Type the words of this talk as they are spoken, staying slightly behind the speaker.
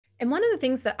And one of the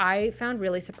things that I found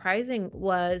really surprising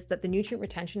was that the nutrient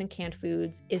retention in canned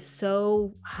foods is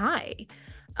so high,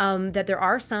 that there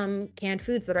are some canned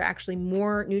foods that are actually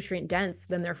more nutrient dense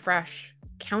than their fresh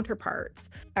counterparts.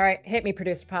 All right, hit me,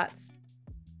 Producer Potts.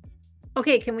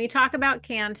 Okay, can we talk about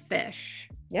canned fish?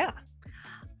 Yeah.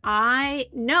 I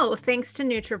know, thanks to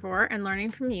Nutrivore and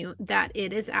learning from you, that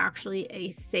it is actually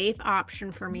a safe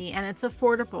option for me and it's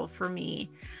affordable for me.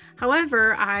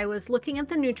 However, I was looking at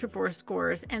the Nutrivore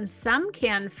scores, and some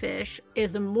canned fish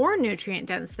is more nutrient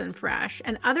dense than fresh,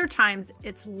 and other times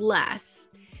it's less.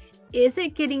 Is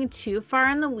it getting too far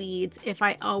in the weeds if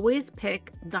I always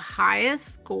pick the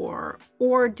highest score,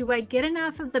 or do I get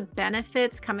enough of the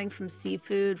benefits coming from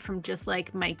seafood from just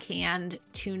like my canned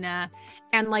tuna?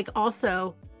 And like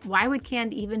also, why would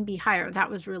canned even be higher?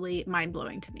 That was really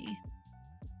mind-blowing to me.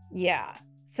 Yeah.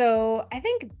 So I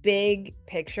think big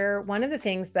picture, one of the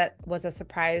things that was a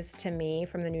surprise to me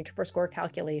from the Nutrivore score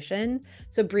calculation.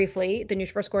 So briefly, the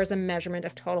Nutrivore score is a measurement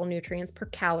of total nutrients per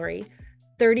calorie.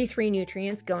 33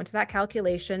 nutrients go into that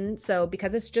calculation. So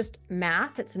because it's just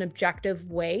math, it's an objective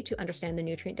way to understand the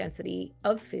nutrient density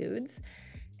of foods.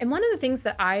 And one of the things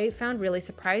that I found really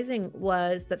surprising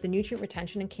was that the nutrient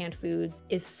retention in canned foods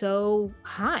is so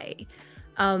high,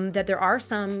 that there are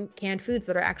some canned foods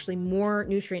that are actually more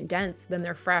nutrient dense than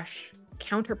their fresh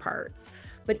counterparts.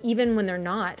 But even when they're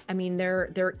not, I mean,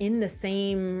 they're in the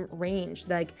same range.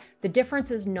 Like the difference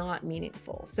is not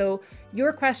meaningful. So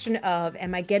your question of,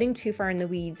 am I getting too far in the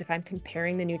weeds if I'm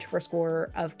comparing the Nutrivore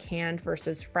score of canned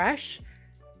versus fresh?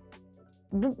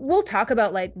 We'll talk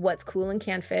about like what's cool in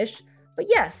canned fish, but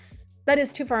yes, that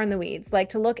is too far in the weeds. Like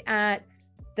to look at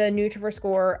the Nutrivore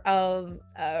score of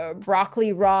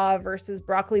broccoli raw versus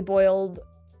broccoli boiled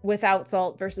without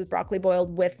salt versus broccoli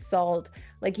boiled with salt.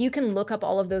 Like you can look up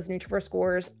all of those Nutrivore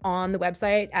scores on the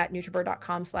website at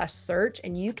nutrivore.com/search,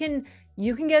 and you can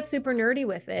get super nerdy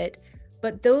with it,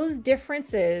 but those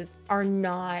differences are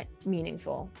not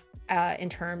meaningful in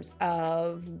terms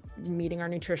of meeting our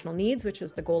nutritional needs, which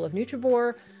is the goal of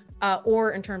Nutrivore,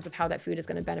 or in terms of how that food is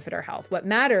going to benefit our health. What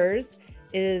matters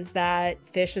is that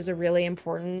fish is a really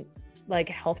important, like,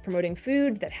 health promoting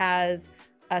food that has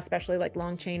especially like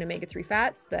long chain omega-3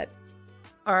 fats that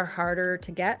are harder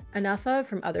to get enough of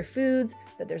from other foods,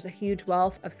 that there's a huge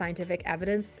wealth of scientific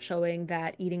evidence showing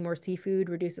that eating more seafood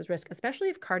reduces risk, especially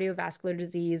of cardiovascular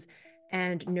disease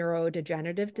and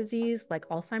neurodegenerative disease like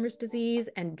Alzheimer's disease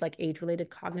and like age-related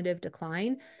cognitive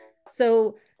decline.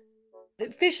 So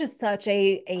fish is such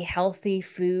a healthy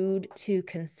food to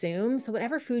consume. So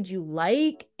whatever food you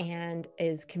like and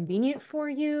is convenient for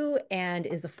you and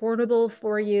is affordable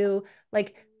for you,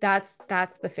 like that's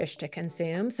the fish to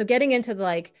consume. So getting into the,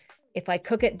 like, if I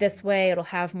cook it this way, it'll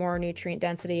have more nutrient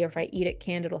density, or if I eat it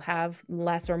canned, it'll have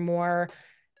less or more.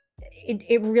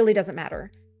 It really doesn't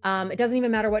matter. It doesn't even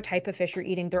matter what type of fish you're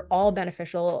eating. They're all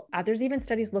beneficial. There's even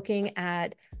studies looking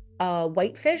at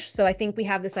white fish. So I think we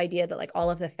have this idea that like all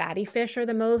of the fatty fish are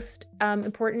the most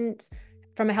important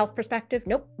from a health perspective.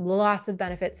 Nope, lots of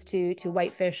benefits to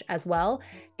white fish as well.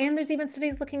 And there's even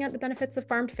studies looking at the benefits of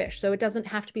farmed fish. So it doesn't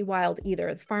have to be wild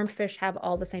either. Farmed fish have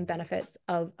all the same benefits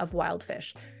of wild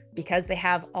fish because they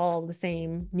have all the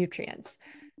same nutrients.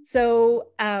 So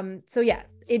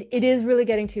yes, it is really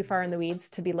getting too far in the weeds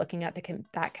to be looking at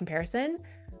that comparison.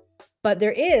 But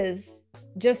there is,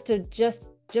 just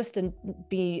to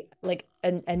be like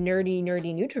a nerdy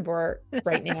Nutrivore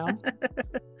right now.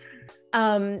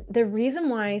 The reason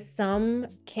why some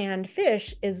canned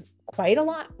fish is quite a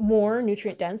lot more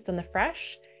nutrient dense than the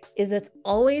fresh is it's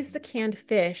always the canned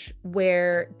fish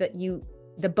where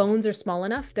the bones are small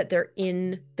enough that they're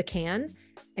in the can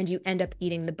and you end up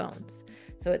eating the bones.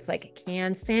 So it's like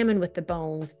canned salmon with the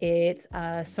bones, it's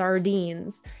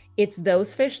sardines. It's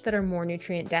those fish that are more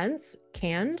nutrient dense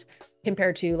canned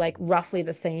compared to like roughly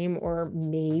the same, or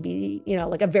maybe,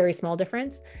 like a very small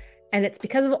difference. And it's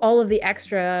because of all of the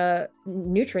extra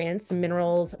nutrients, some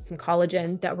minerals, some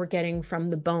collagen that we're getting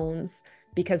from the bones,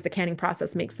 because the canning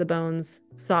process makes the bones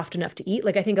soft enough to eat.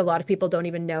 Like I think a lot of people don't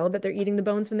even know that they're eating the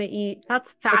bones when they eat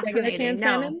That's like regular fascinating. canned No,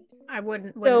 salmon. I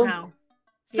wouldn't So, know.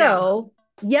 Yeah. so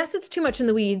yes, it's too much in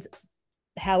the weeds.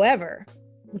 However,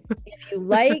 if you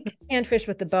like canned fish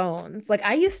with the bones, like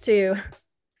I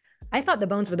thought the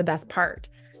bones were the best part.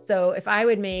 So if I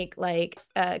would make like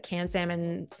a canned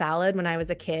salmon salad when I was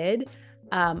a kid,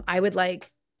 I would like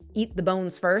eat the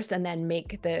bones first and then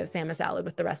make the salmon salad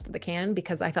with the rest of the can,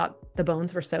 because I thought the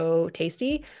bones were so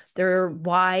tasty. They're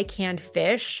why canned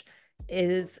fish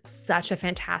is such a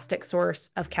fantastic source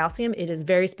of calcium. It is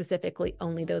very specifically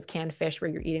only those canned fish where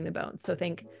you're eating the bones. So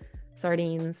think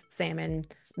sardines, salmon,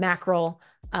 mackerel.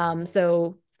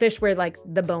 So fish where like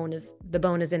the bone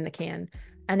is in the can.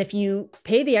 And if you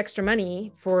pay the extra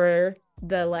money for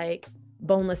the like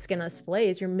boneless, skinless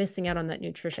fillets, you're missing out on that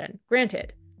nutrition.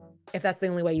 Granted, if that's the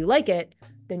only way you like it,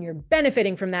 then you're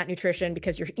benefiting from that nutrition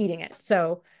because you're eating it.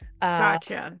 So,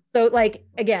 Gotcha. so like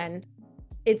again,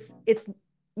 it's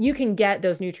you can get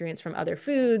those nutrients from other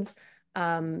foods.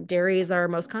 Dairy is our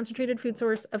most concentrated food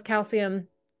source of calcium,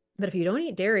 but if you don't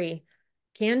eat dairy,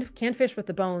 canned fish with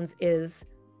the bones is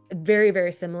very,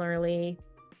 very similarly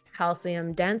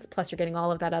calcium dense. Plus, you're getting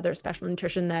all of that other special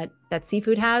nutrition that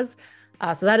seafood has.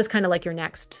 So that is kind of like your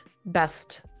next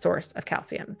best source of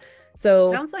calcium.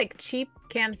 So sounds like cheap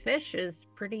canned fish is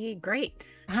pretty great.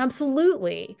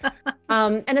 absolutely.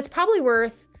 And it's probably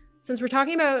worth, since we're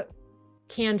talking about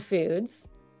canned foods,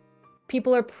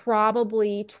 people are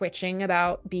probably twitching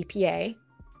about BPA,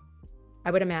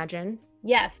 I would imagine.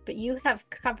 Yes, but you have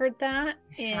covered that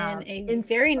in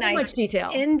very so nice much detail,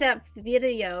 in-depth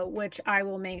video, which I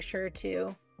will make sure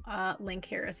to link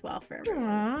here as well for everyone.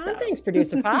 Aww, so. Thanks,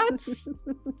 producer Potts.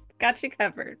 Got you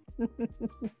covered.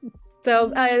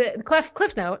 So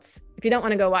cliff notes, if you don't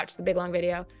want to go watch the big long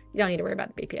video, you don't need to worry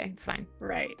about the BPA. It's fine.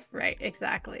 Right.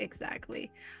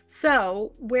 Exactly.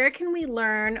 So where can we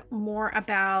learn more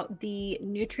about the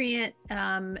nutrient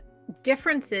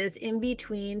differences in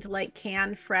between like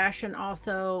canned, fresh, and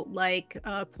also like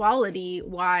quality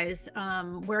wise?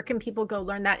 Where can people go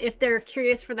learn that if they're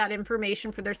curious for that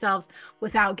information for themselves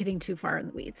without getting too far in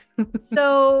the weeds?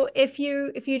 So if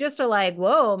you just are like,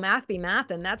 whoa, math be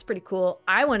math, and that's pretty cool,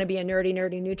 I want to be a nerdy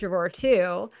Nutrivore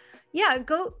too. Yeah,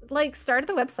 go like start at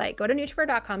the website, go to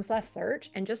nutrivore.com/search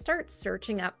and just start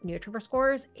searching up Nutrivore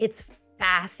scores. It's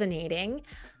fascinating.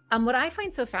 What I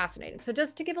find so fascinating, so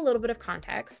just to give a little bit of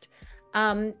context,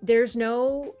 there's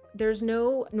no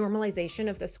normalization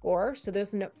of the score. So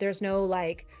there's no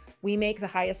like, we make the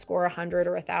highest score 100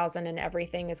 or 1,000 and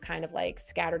everything is kind of like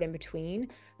scattered in between.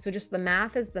 So just the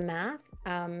math is the math.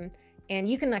 And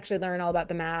you can actually learn all about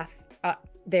the math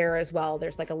there as well.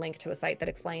 There's like a link to a site that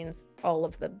explains all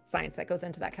of the science that goes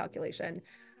into that calculation.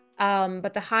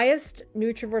 But the highest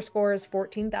Nutrivore score is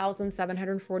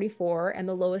 14,744 and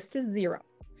the lowest is 0.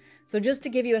 So just to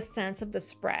give you a sense of the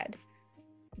spread.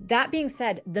 That being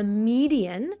said, the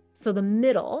median, so the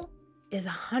middle, is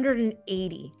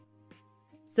 180.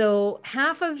 So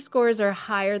half of scores are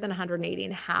higher than 180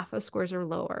 and half of scores are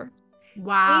lower.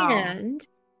 Wow. And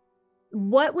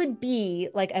what would be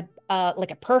like a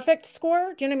perfect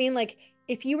score? Do you know what I mean? Like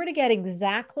if you were to get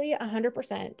exactly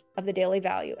 100% of the daily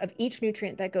value of each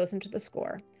nutrient that goes into the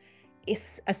score,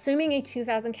 assuming a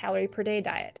 2,000 calorie per day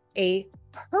diet, a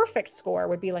perfect score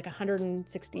would be like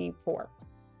 164,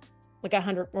 like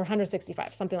 100 or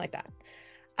 165, something like that.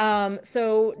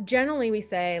 So generally we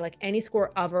say like any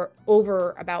score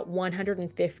over about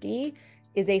 150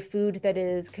 is a food that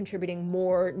is contributing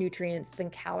more nutrients than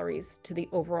calories to the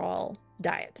overall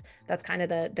diet. That's kind of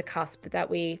the cusp that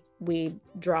we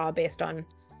draw based on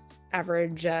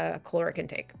average caloric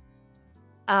intake.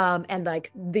 And like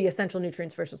the essential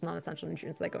nutrients versus non-essential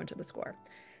nutrients that go into the score.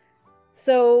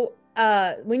 So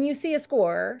when you see a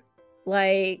score,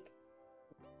 like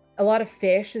a lot of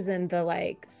fish is in the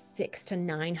like 600 to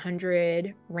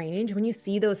 900 range. When you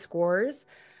see those scores,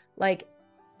 like,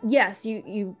 yes,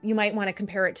 you might want to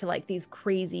compare it to like these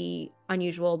crazy,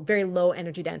 unusual, very low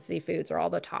energy density foods or all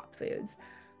the top foods,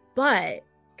 but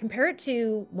compare it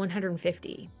to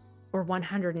 150 or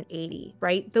 180,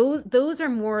 right? Those are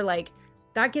more like,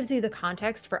 that gives you the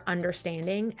context for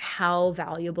understanding how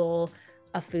valuable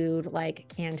a food like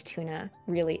canned tuna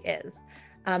really is.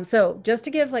 So just to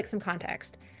give like some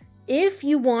context, if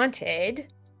you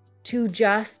wanted to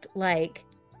just like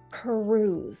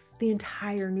peruse the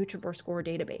entire Nutrivore score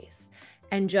database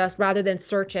and just rather than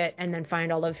search it and then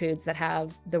find all the foods that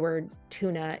have the word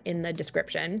tuna in the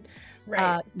description,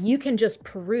 right. You can just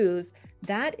peruse.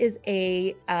 That is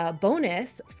a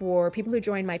bonus for people who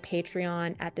join my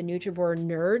Patreon at the Nutrivore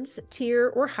Nerds tier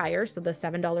or higher, so the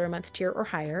 $7 a month tier or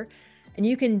higher. And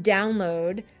you can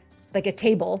download like a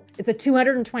table. It's a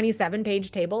 227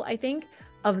 page table, I think,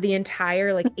 of the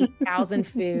entire like 8,000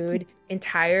 food,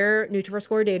 entire Nutrivore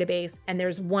score database. And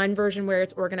there's one version where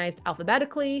it's organized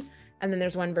alphabetically. And then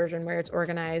there's one version where it's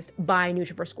organized by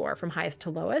Nutrivore score from highest to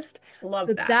lowest. Love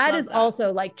so that. That Love is that.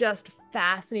 also like just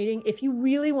fascinating. If you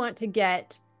really want to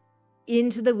get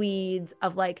into the weeds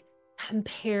of like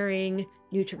comparing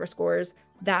Nutrivore scores,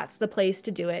 that's the place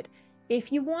to do it.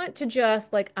 If you want to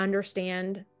just like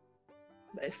understand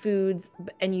foods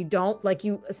and you don't like,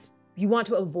 you want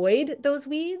to avoid those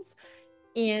weeds,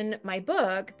 in my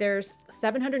book, there's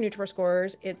 700 Nutrivore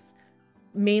scores. It's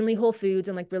mainly whole foods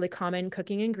and like really common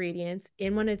cooking ingredients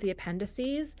in one of the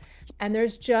appendices. And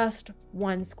there's just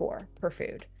one score per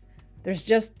food. There's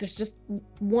just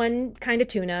one kind of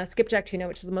tuna, skipjack tuna,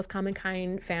 which is the most common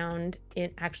kind found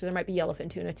in, actually there might be yellowfin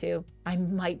tuna too. I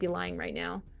might be lying right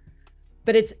now.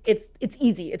 But it's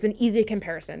easy. It's an easy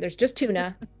comparison. There's just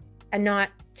tuna and not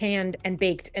canned and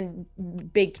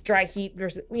baked dry heat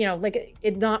versus, like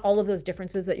not all of those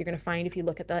differences that you're going to find if you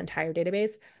look at the entire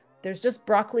database. There's just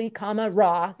broccoli, comma,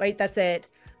 raw, right? That's it.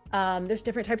 There's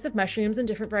different types of mushrooms and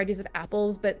different varieties of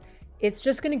apples, but it's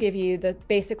just going to give you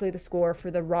basically the score for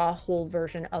the raw whole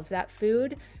version of that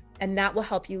food. And that will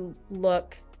help you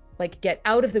get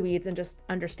out of the weeds and just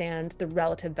understand the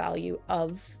relative value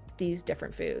of these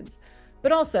different foods.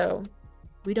 But also,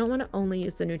 we don't want to only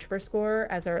use the Nutrivore score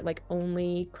as our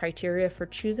only criteria for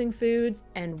choosing foods,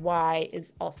 and why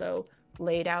is also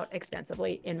laid out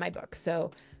extensively in my book. So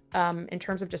in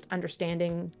terms of just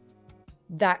understanding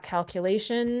that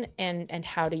calculation and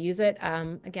how to use it,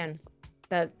 again,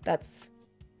 that's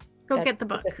get the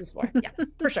book. what this is for. Yeah,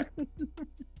 for sure.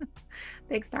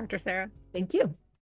 Thanks, Dr. Sarah. Thank you.